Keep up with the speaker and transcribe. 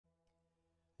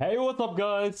Hey, what's up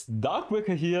guys?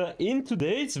 Darkbreaker here. In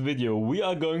today's video we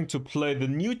are going to play the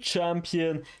new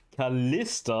champion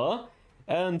Kalista,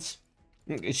 and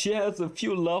she has a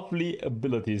few lovely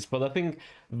abilities, but I think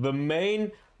the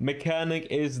main mechanic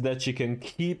is that she can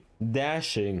keep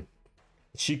dashing.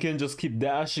 She can just keep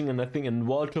dashing, and I think in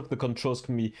wildrift the controls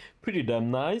can be pretty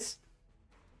damn nice.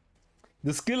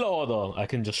 The skill order, I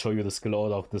can just show you the skill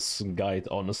order of this guide,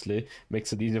 honestly.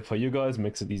 Makes it easier for you guys,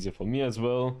 makes it easier for me as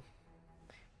well.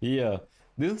 Yeah,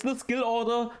 this is the skill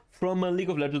order from a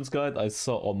League of Legends guide I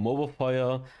saw on Mobile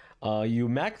Fire. You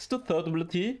max the third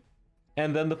ability,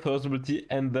 and then the first ability,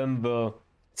 and then the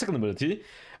second ability.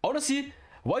 Honestly,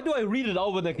 why do I read it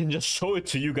out when I can just show it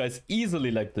to you guys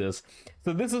easily like this?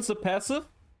 So this is the passive.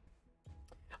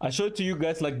 I show it to you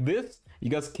guys like this. You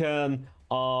guys can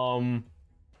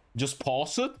just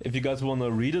pause it if you guys want to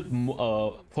read it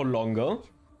for longer.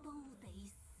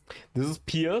 This is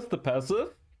Pierce, the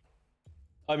passive.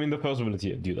 I mean the first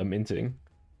ability, dude, I'm inting.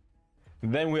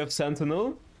 Then we have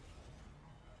Sentinel.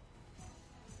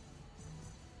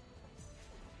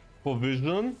 For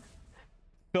vision.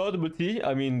 Third ability,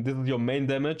 I mean this is your main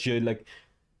damage. You're like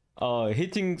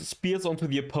hitting spears onto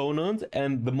the opponent,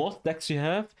 and the more stacks you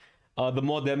have, the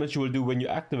more damage you will do when you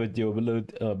activate your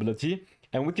ability.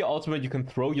 And with your ultimate you can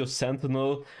throw your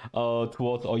Sentinel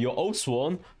towards, or your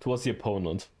O-Swan towards the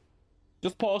opponent.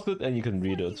 Just pause it and you can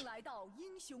read it.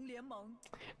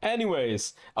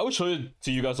 Anyways, I will show it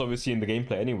to you guys obviously in the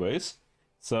gameplay anyways.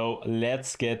 So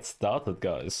let's get started,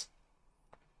 guys.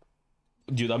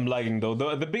 Dude, I'm lagging though.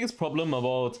 The biggest problem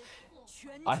about...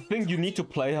 I think you need to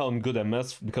play her on good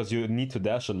MS because you need to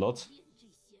dash a lot.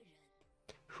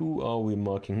 Who are we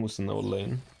marking? Who's in our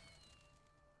lane?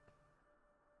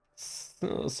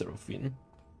 Seraphine.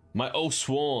 My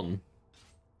O-Swan.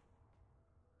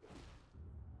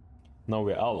 Now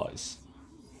we're allies.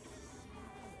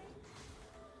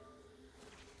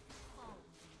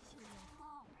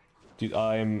 Dude,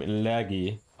 I'm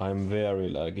laggy. I'm very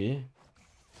laggy.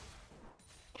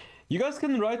 You guys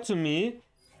can write to me.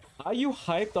 Are you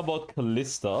hyped about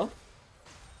Kalista?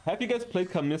 Have you guys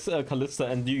played Kalista,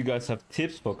 and do you guys have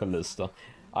tips for Kalista?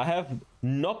 I have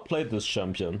not played this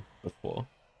champion before.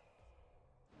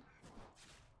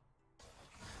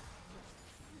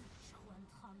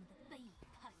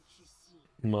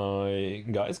 My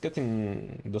guy is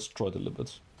getting destroyed a little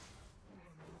bit.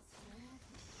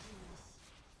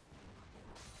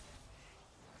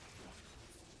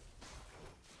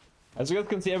 As you guys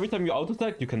can see, every time you auto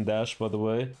attack, you can dash, by the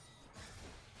way.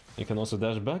 You can also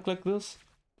dash back like this.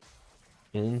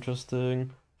 Interesting.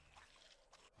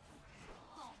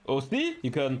 Oh, see?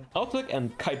 You can auto attack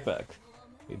and kite back.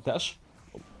 Okay, dash.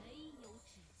 Oh.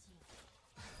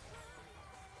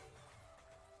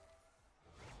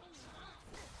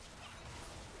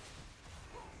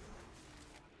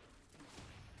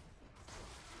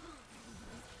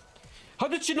 How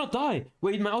did she not die?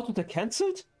 Wait, my auto attack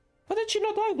cancelled? How did she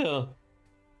not die there?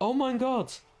 Oh my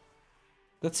god.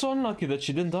 That's so unlucky that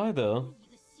she didn't die there. What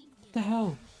the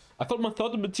hell? I thought my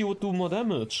third ability would do more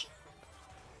damage.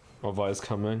 Oh, Vi is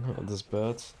coming. Oh, this is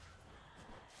bad.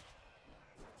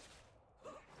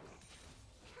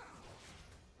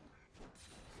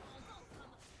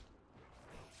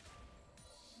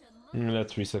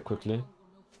 Let's reset quickly.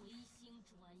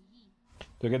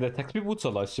 Do I get attack speed boots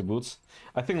or life speed boots?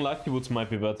 I think life speed boots might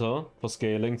be better for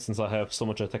scaling, since I have so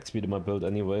much attack speed in my build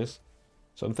anyways.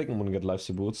 So I'm thinking I'm gonna get life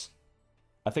speed boots.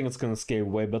 I think it's gonna scale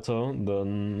way better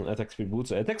than attack speed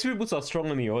boots. Attack speed boots are strong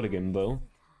in the early game though.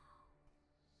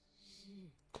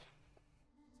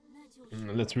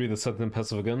 Let's read the second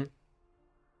passive again.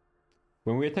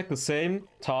 When we attack the same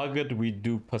target, we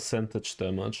do percentage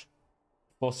damage.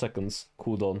 4 seconds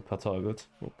cooldown per target.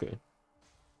 Okay.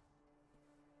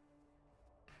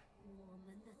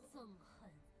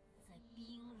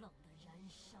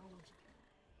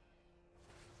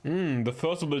 The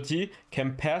first ability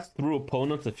can pass through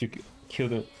opponents if you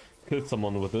kill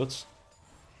someone with it.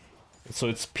 So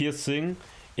it's piercing.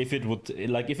 If it would,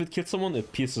 like, if it kills someone,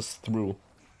 it pierces through.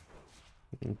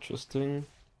 Interesting.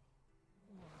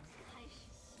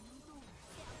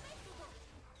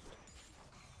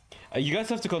 You guys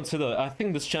have to consider, I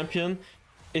think this champion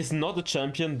is not a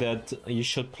champion that you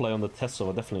should play on the test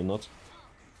server, definitely not.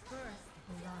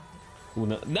 Ooh,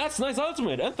 that's nice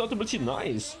ultimate, and third ability,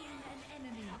 nice.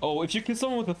 Oh, if you kill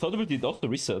someone with a third ability, it also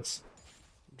resets.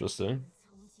 Interesting.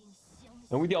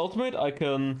 And with the ultimate, I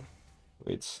can...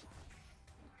 Wait.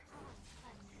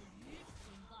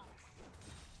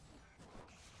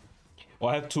 Oh,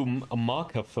 I have to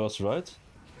mark her first, right?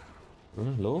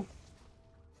 Hello?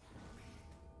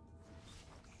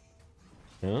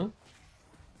 Yeah?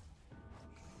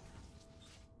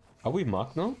 Are we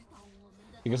marked now?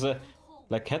 Because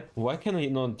like, why can I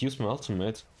not use my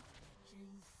ultimate?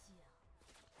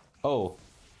 Oh.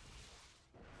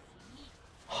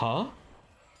 Huh?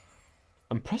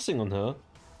 I'm pressing on her.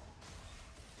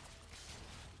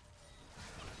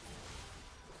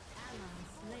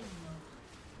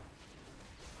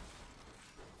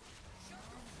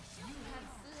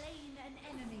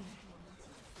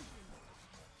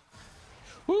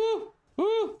 Woo!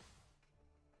 Woo!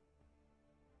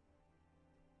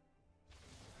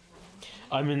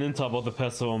 I'm in into about the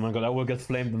passive. Oh my god, I will get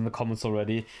flamed in the comments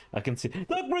already. I can see.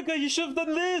 Darkbreaker, you should have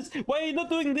done this! Why are you not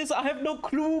doing this? I have no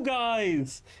clue,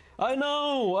 guys! I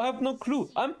know! I have no clue.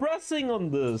 I'm pressing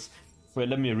on this. Wait,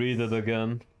 let me read it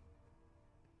again.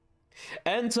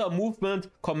 Enter a movement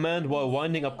command while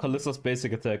winding up Kalista's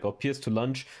basic attack, or pierce to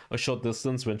launch a short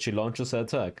distance when she launches her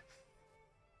attack.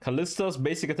 Kalista's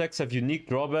basic attacks have unique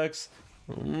drawbacks.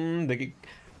 They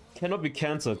cannot be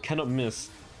cancelled, cannot miss.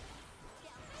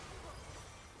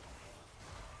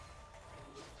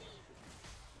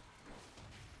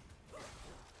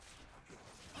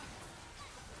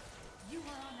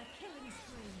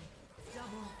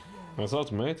 Nice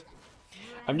ultimate.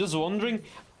 I'm just wondering.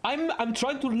 I'm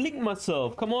trying to link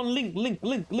myself. Come on, link.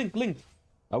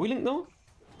 Are we linked now?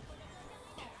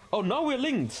 Oh, now we're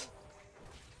linked.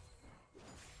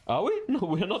 Are we? No,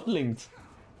 we're not linked.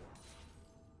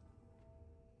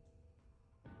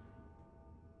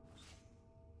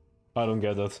 I don't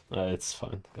get it. It's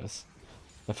fine, guys.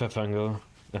 FF angle,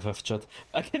 FF chat.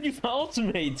 I can use my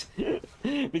ultimate!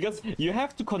 Because you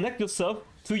have to connect yourself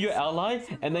to your ally,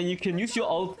 and then you can use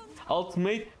your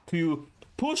ultimate to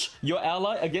push your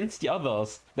ally against the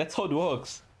others. That's how it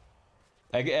works.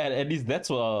 At least that's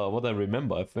what I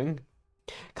remember, I think.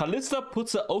 Kalista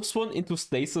puts her Oathsworn into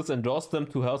stasis and draws them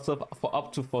to herself for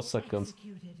up to 4 seconds.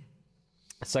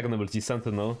 Second ability,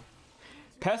 Sentinel.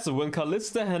 Passive, when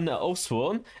Kalista and her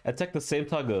Oathsworn attack the same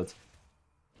target.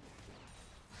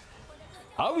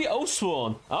 Are we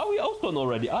Oathsworn? Are we Oathsworn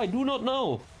already? I do not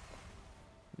know.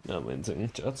 I'm entering,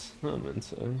 chat. I'm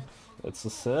entering. It's a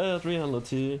sad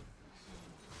reality.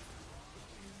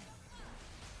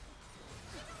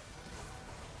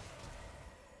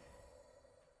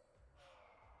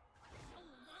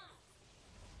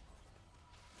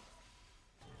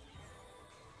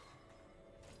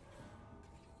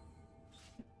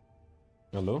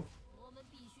 Hello?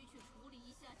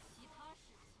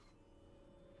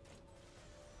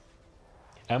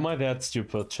 Am I that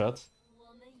stupid, chat?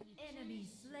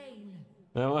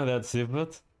 Am I that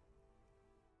stupid?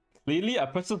 Clearly, I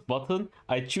press this button,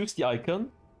 I choose the icon.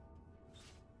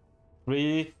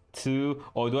 3, 2,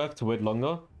 or do I have to wait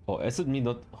longer? Or is it me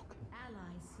not...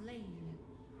 Okay.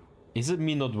 Is it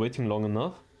me not waiting long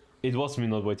enough? It was me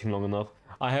not waiting long enough.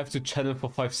 I have to channel for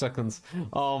 5 seconds.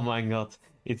 Oh my god.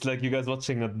 It's like you guys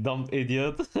watching a dumb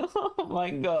idiot. Oh my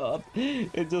god.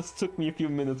 It just took me a few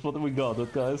minutes, but we got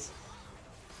it, guys.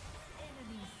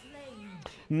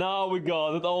 Now we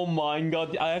got it. Oh my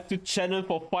god. I have to channel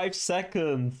for 5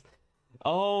 seconds.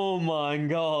 Oh my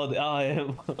god. I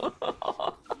am...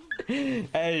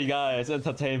 Hey guys,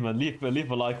 entertainment.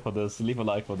 Leave a like for this. Leave a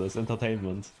like for this.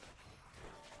 Entertainment.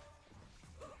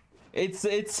 It's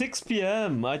 6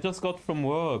 PM. I just got from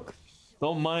work.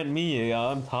 Don't mind me.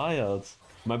 I'm tired.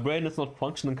 My brain is not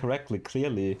functioning correctly,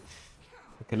 clearly.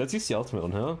 Okay, let's use the ultimate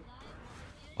on her.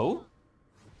 Oh?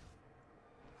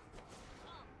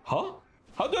 Huh?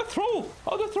 How do I throw?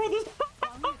 How do I throw this?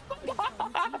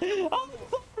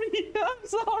 I'm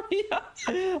sorry.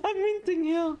 I'm minting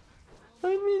here.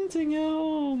 I'm minting here.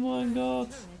 Oh my god.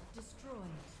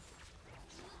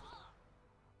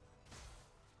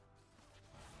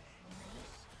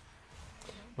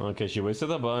 Okay, she wasted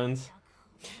her binds.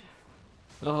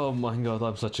 Oh my god,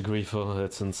 I'm such a griefer.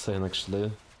 It's insane,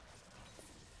 actually.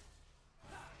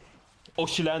 Oh,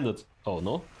 she landed. Oh,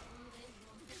 no?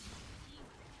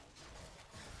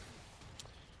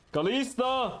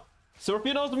 Kalista!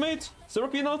 Seraphine ultimate!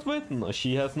 Seraphine ultimate! No,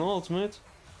 she has no ultimate.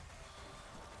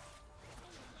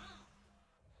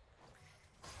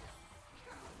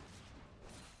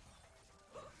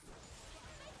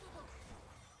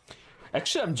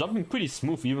 Actually, I'm jumping pretty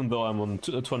smooth even though I'm on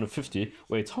 250.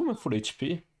 Wait, how am I full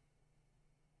HP?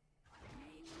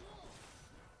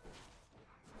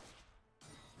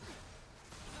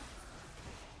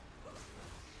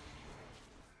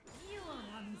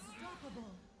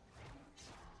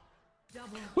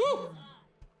 Woo!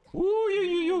 Woo!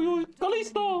 You!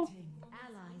 Kalista!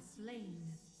 Ally slain.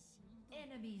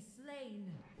 Enemy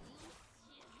slain.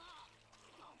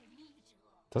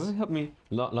 Does it help me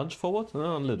lunge forward?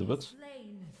 A little bit.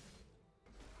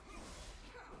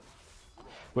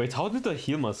 Wait, how did I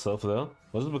heal myself there?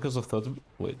 Was it because of third?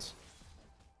 Wait.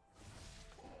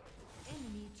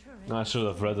 Enemy turret. I should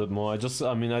have read it more. I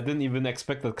mean, I didn't even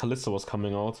expect that Kalista was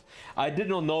coming out. I did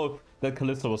not know that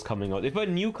Kalista was coming out. If I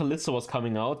knew Kalista was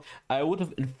coming out, I would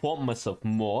have informed myself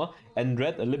more and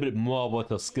read a little bit more about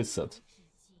her skill set.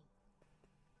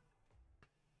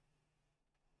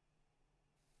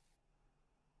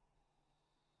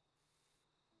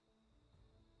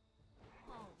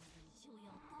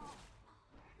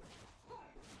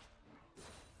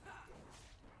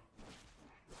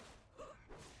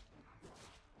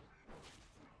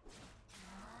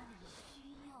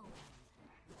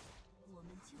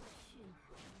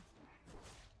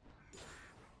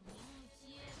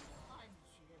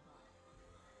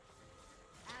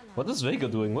 What is Vega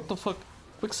doing? What the fuck?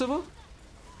 Quicksilver?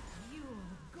 You are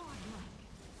godlike.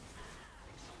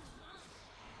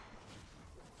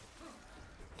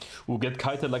 We'll get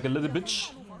kited like a little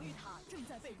bitch.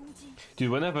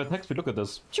 Dude, whenever I attack speed, look at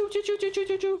this. Choo choo choo choo choo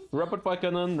choo choo. Rapid fire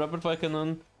cannon, rapid fire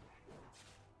cannon.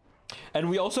 And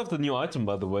we also have the new item,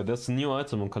 by the way. There's a new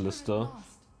item on Kalista.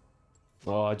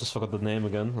 Oh, I just forgot the name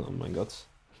again. Oh my god.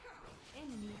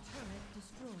 Enemy turret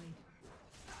destroyed.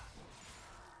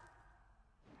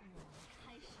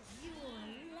 You are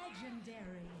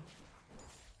legendary.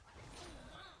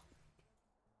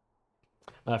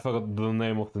 I forgot the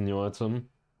name of the new item.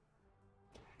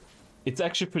 It's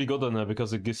actually pretty good on there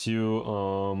because it gives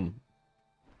you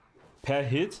per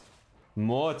hit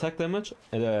more attack damage,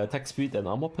 attack speed and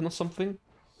armor pen or something.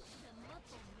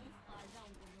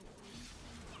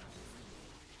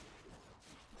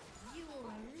 You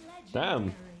are Damn.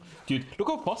 legendary. Dude, look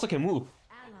how fast I can move.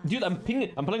 Dude, I'm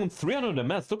playing on 300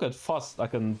 MS. Look at fast I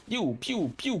can pew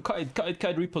pew pew kite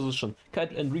reposition.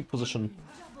 Kite and reposition.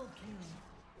 Double kill.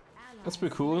 That's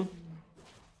pretty cool.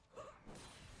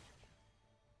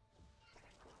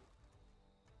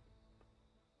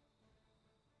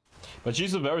 But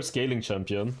she's a very scaling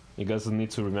champion. You guys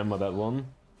need to remember that one.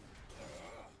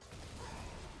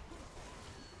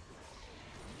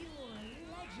 You are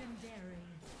legendary.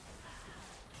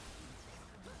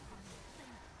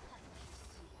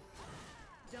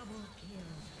 Double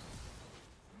kill.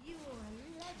 You are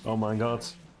legendary. Oh my god.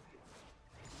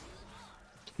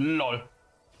 LOL.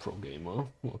 Pro gamer.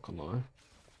 What can I? I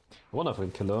wonder if I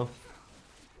can kill her.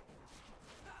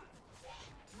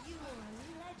 You are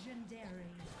legendary.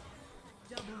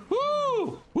 Double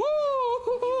Woo!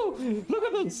 Woo! Look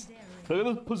at this! Look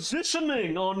at this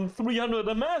positioning on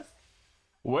 300 MS!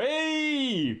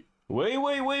 Way!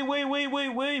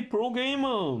 Way! Pro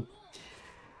gamer!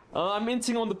 I'm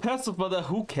inting on the passive, but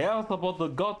who cares about the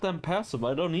goddamn passive?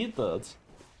 I don't need that.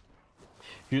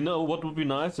 You know what would be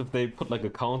nice if they put like a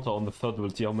counter on the third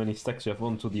ability, how many stacks you have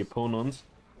onto the opponent.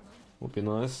 Would be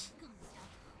nice.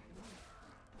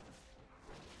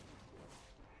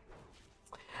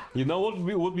 You know what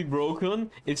would be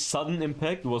broken? If sudden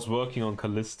impact was working on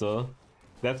Kalista.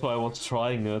 That's why I was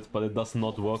trying it, but it does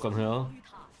not work on her.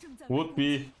 Would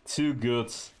be too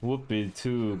good. Would be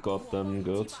too goddamn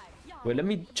good. Wait, let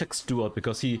me check Stuart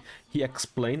because he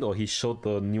explained or he showed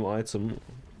the new item.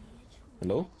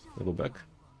 Hello? I go back.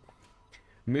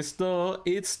 Mr.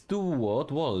 It's Stuart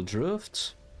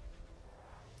Wildrift.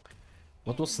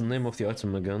 What was the name of the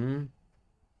item again?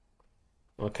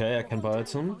 Okay, I can buy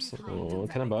items.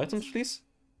 Can I buy items, please?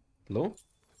 Hello?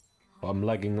 Oh, I'm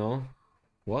lagging now.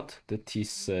 What did he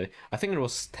say? I think it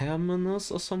was Terminus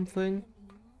or something.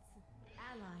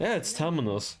 Yeah, it's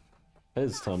Terminus. It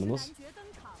is Terminus.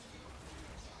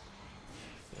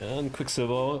 And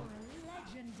Quicksilver.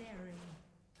 legendary.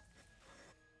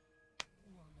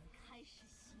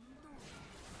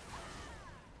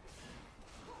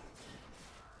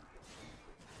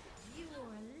 You are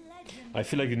legendary. I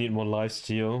feel like you need more lives,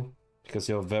 Geo. Because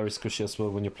you're very squishy as well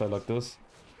when you play like this.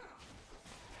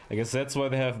 I guess that's why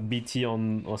they have BT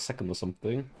on or second or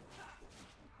something.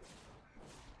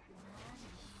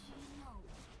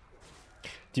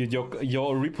 Dude,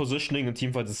 your repositioning in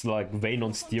teamfight is like Vayne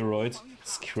on steroids.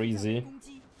 It's crazy.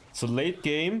 So late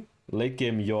game,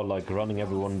 you're like running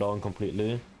everyone down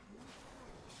completely.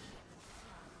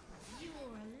 You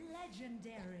are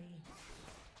legendary.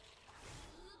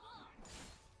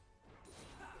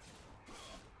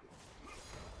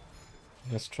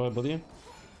 Let's try, buddy. You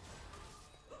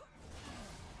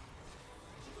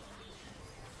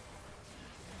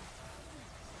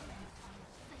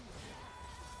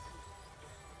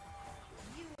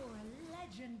are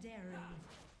legendary.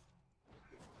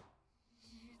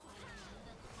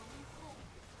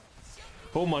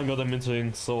 Oh my god, I'm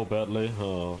entering so badly.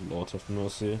 Oh, Lord have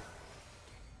mercy.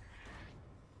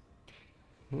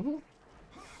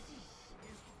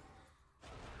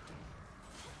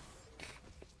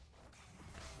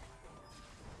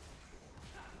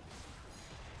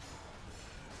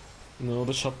 No,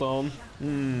 the shutdown.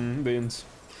 Beans.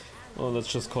 Oh,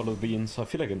 let's just call it beans. I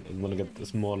feel like I'm gonna get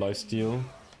this more lifesteal.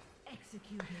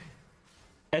 Executed.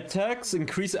 Attacks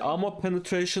increase armor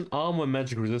penetration, armor and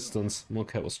magic resistance.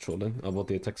 Okay, I was trolling about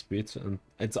the attack speed. And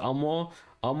it's armor,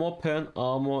 armor pen,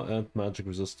 armor and magic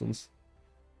resistance.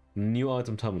 New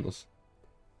item terminus.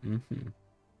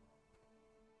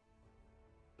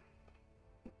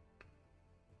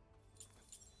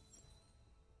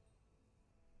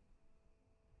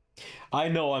 I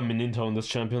know I'm an intro on this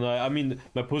champion. I mean,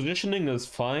 my positioning is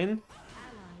fine.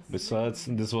 Besides,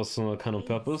 this was kind of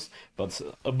purpose. But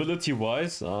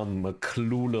ability-wise, I'm a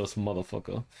clueless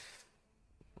motherfucker.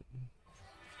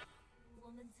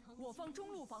 我方中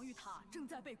路防御塔正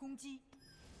在被攻击。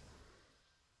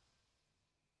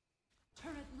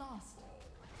 Turret lost.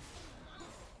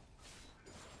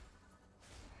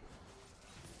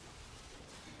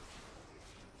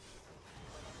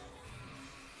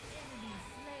 Enemy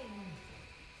slain.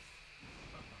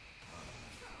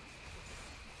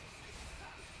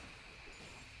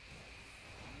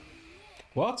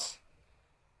 What?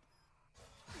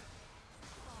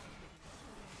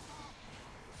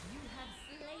 You have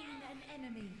slain an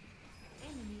enemy.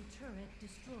 Enemy turret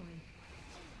destroyed.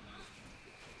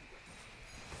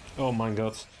 Oh my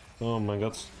god. Oh my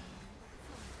god.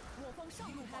 我方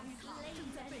上路防御塔正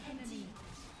在被攻击。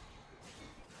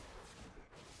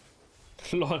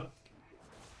 Lol.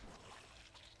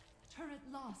 Turret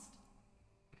lost.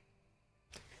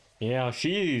 Yeah,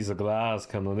 she's a glass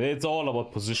cannon. It's all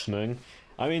about positioning.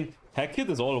 I mean, Hackett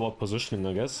is all about positioning,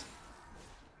 I guess.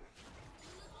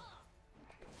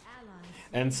 Allies.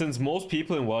 And since most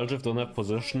people in wildrift don't have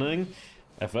positioning,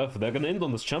 FF, they're gonna end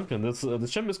on this champion. This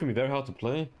champion is gonna be very hard to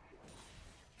play.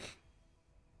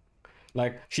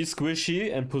 Like, she's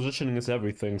squishy and positioning is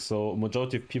everything, so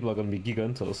majority of people are gonna be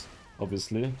gigantos,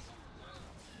 obviously.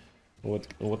 What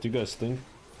do you guys think?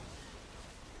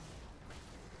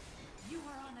 You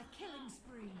are on a killing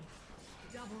spree.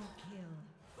 Double kill.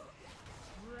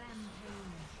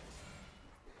 Rampage.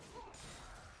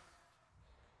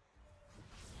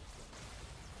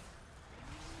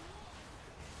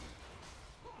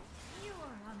 You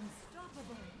are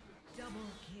unstoppable. Double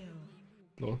kill.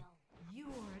 No. You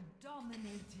are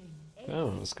dominating.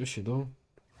 Oh, squishy though.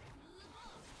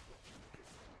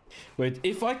 Wait,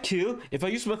 if I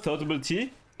use my third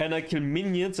ability and I kill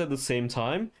minions at the same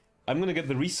time, I'm gonna get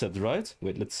the reset, right?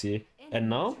 Wait, let's see. And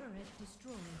now? Turret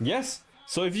destroyed. Yes!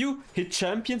 So if you hit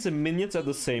champions and minions at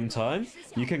the same time,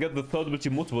 you can get the third ability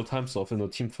multiple times off in a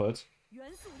team fight.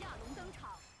 元素亚龙登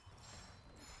场。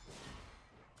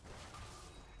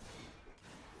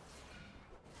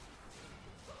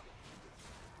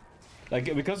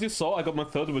 Like, because you saw, I got my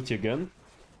third ability again.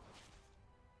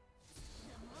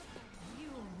 You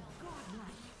are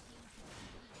godlike.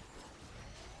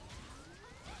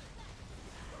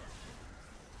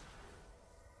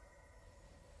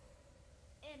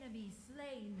 Enemy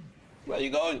slain. Where are you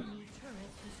going? Enemy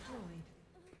turret destroyed.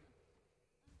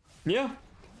 Yeah.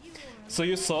 You are So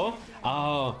you saw,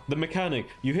 the mechanic.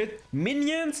 You hit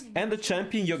minions and the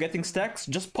champion, you're getting stacks,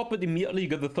 just pop it immediately, you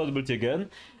get the third ability again,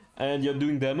 and you're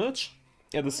doing damage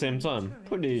at the same time.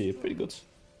 Pretty good.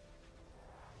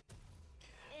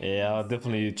 Yeah,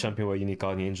 definitely champion where you need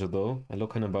Guardian Angel though. Hello,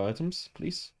 can I buy items,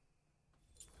 please?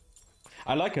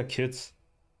 I like her kit.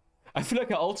 I feel like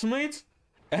her ultimate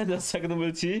and her second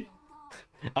ability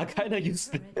are kinda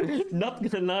useless. Not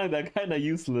gonna lie, they're kinda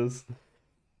useless.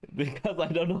 Because I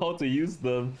don't know how to use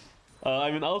them.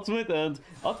 I mean, ultimate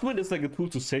is like a tool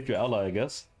to save your ally, I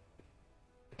guess.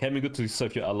 Can be good to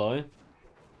save your ally.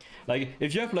 Like,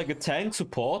 if you have like a tank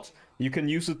support, you can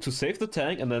use it to save the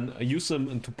tank and then use them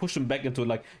and to push them back into,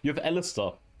 like, you have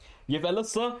Kalista.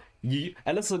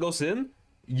 Kalista goes in,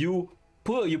 you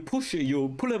pull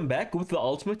him back with the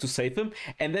ultimate to save him,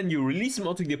 and then you release him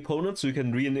onto the opponent so you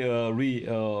can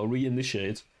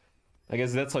reinitiate. I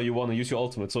guess that's how you want to use your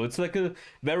ultimate. So it's like a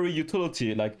very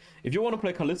utility. Like, if you want to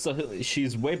play Kalista,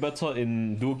 she's way better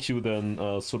in duo Q than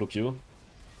solo Q. ally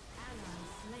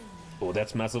slain. Oh,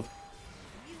 that's massive.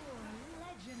 You are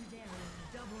legendary.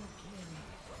 Double kill.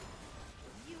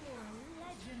 You are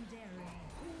legendary.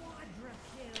 Quadra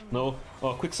kill. No.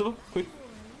 Oh, Quicksilver? Quick. You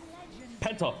are legendary.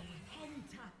 Penta.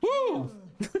 Penta Woo!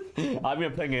 kill. I mean,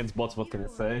 I'm playing against bots, what can I You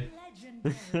are say?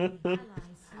 legendary. Ally slain.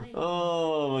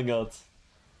 Oh my god.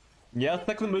 Yeah,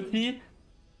 second ability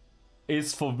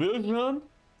is for vision,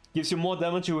 gives you more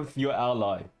damage with your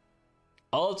ally.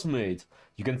 Ultimate,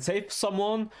 you can save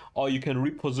someone or you can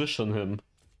reposition him,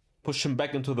 push him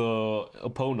back into the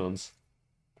opponents.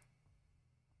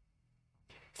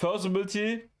 First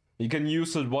ability, you can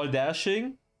use it while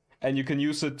dashing, and you can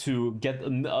use it to get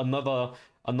another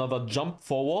another jump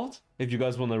forward if you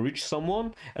guys want to reach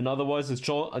someone, and otherwise it's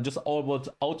just all about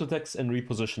auto attacks and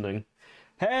repositioning.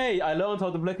 Hey, I learned how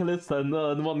to play Kalista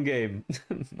in one game.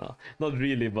 No, not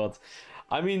really, but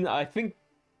I mean, I think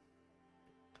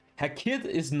her kit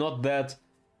is not that.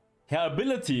 Her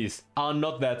abilities are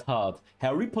not that hard. Her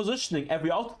repositioning every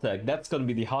auto attack, that's gonna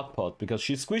be the hard part, because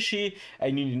she's squishy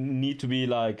and you need to be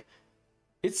like.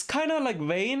 It's kind of like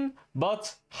Vayne,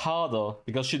 but harder,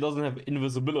 because she doesn't have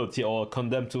invisibility or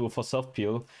condemn to for self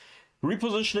peel.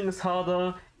 Repositioning is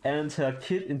harder, and her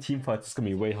kit in teamfights is gonna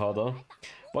be way harder.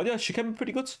 But yeah, she can be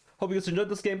pretty good. Hope you guys enjoyed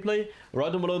this gameplay.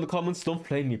 Write down below in the comments. Don't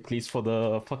flame me, please, for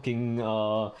the fucking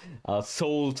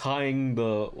soul tying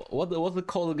the what's it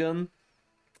called again?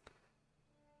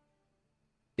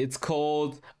 It's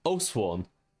called Oathsworn.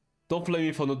 Don't blame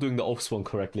me for not doing the Oathsworn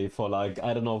correctly for like,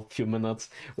 I don't know, a few minutes.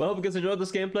 Well, I hope you guys enjoyed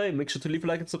this gameplay. Make sure to leave a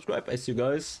like and subscribe. I see you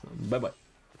guys. Bye bye.